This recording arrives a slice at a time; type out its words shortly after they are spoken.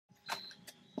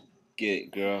Get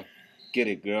it, girl. Get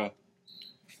it, girl.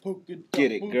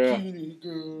 Get it, girl.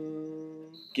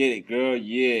 Get it, girl.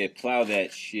 Yeah, plow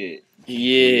that shit.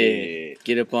 Yeah.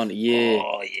 Get up on it. Yeah.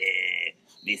 Oh, yeah.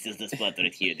 This is the spot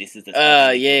right here. This is the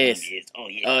spot. Yes. Oh,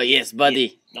 yeah. Oh, yes,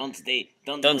 buddy. Yeah. Don't stay.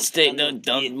 Don't stay.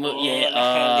 Don't move.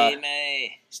 Yeah.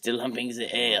 Still humping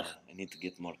the air. I need to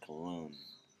get more cologne.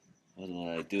 What do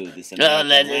I do? This American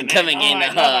American women. women. Coming in.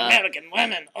 I love American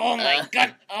women. Oh, my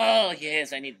God. Oh,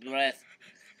 yes. I need breath.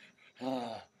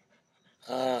 Oh,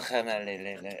 you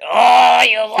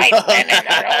white women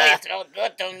are always so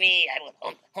good to me. I will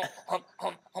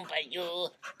hump by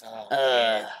you.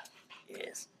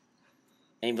 Yes.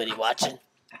 Anybody watching?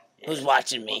 Yeah. Who's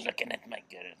watching me? Who's looking at my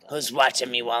girl? Who's watching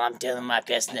me while I'm telling my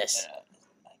business?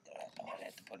 I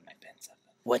have to put my pants up.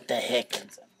 What the heck?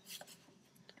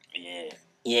 Yeah.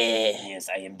 Yeah. Yes,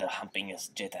 I am the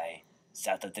humpingest Jedi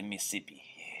south of the Mississippi.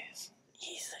 Yes.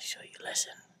 Yes, I'll show you a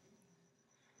lesson.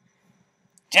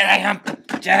 Jedi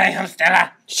hump,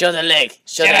 Stella. Show the leg.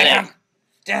 Show the leg.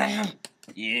 Jedi hump.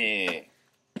 Yeah.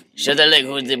 Show the leg.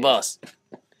 Who's the boss?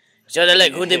 Show the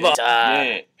leg. Who's the boss?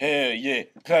 Yeah. Hell yeah.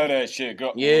 Plow that shit,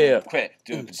 girl. Yeah. Quick.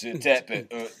 Tap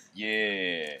it.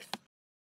 Yeah.